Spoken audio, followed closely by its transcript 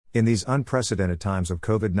In these unprecedented times of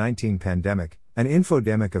COVID-19 pandemic, an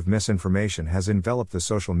infodemic of misinformation has enveloped the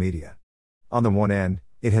social media. On the one end,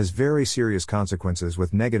 it has very serious consequences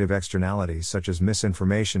with negative externalities such as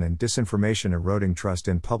misinformation and disinformation eroding trust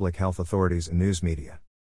in public health authorities and news media.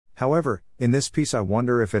 However, in this piece I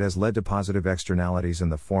wonder if it has led to positive externalities in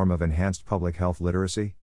the form of enhanced public health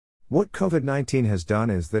literacy. What COVID-19 has done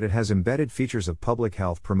is that it has embedded features of public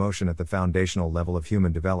health promotion at the foundational level of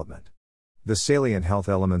human development. The salient health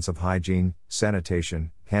elements of hygiene, sanitation,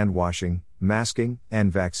 hand washing, masking,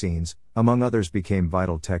 and vaccines, among others, became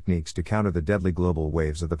vital techniques to counter the deadly global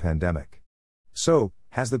waves of the pandemic. So,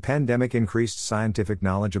 has the pandemic increased scientific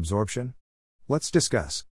knowledge absorption? Let's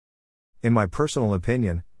discuss. In my personal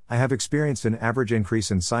opinion, I have experienced an average increase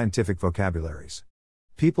in scientific vocabularies.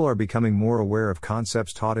 People are becoming more aware of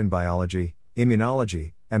concepts taught in biology,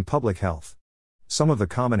 immunology, and public health. Some of the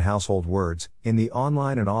common household words, in the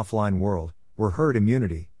online and offline world, were herd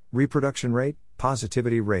immunity, reproduction rate,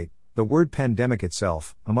 positivity rate, the word pandemic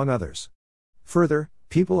itself, among others. Further,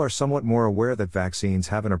 people are somewhat more aware that vaccines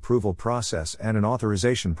have an approval process and an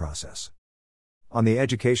authorization process. On the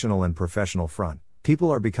educational and professional front,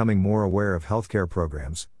 people are becoming more aware of healthcare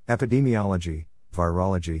programs, epidemiology,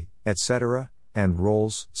 virology, etc., and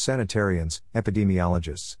roles, sanitarians,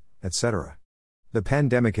 epidemiologists, etc. The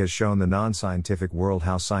pandemic has shown the non-scientific world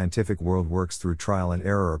how scientific world works through trial and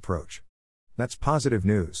error approach. That's positive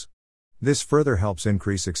news. This further helps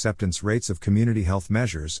increase acceptance rates of community health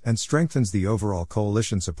measures and strengthens the overall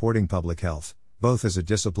coalition supporting public health, both as a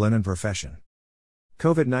discipline and profession.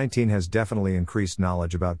 COVID-19 has definitely increased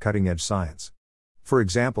knowledge about cutting-edge science. For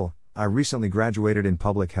example, I recently graduated in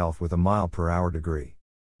public health with a mile-per-hour degree.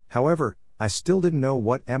 However, I still didn't know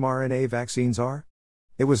what mRNA vaccines are.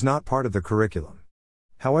 It was not part of the curriculum.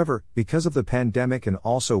 However, because of the pandemic and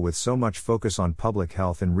also with so much focus on public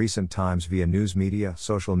health in recent times via news media,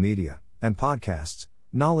 social media, and podcasts,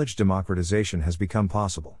 knowledge democratization has become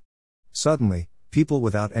possible. Suddenly, people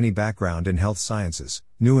without any background in health sciences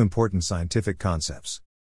knew important scientific concepts.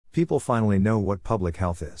 People finally know what public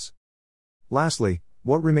health is. Lastly,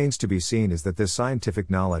 what remains to be seen is that this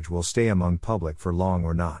scientific knowledge will stay among public for long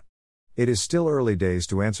or not. It is still early days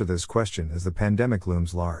to answer this question as the pandemic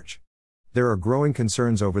looms large. There are growing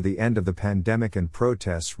concerns over the end of the pandemic and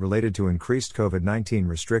protests related to increased COVID-19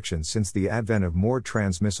 restrictions since the advent of more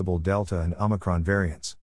transmissible Delta and Omicron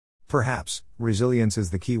variants. Perhaps, resilience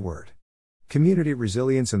is the key word. Community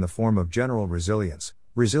resilience in the form of general resilience,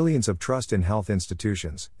 resilience of trust in health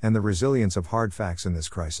institutions, and the resilience of hard facts in this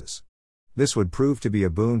crisis. This would prove to be a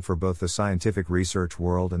boon for both the scientific research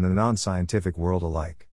world and the non-scientific world alike.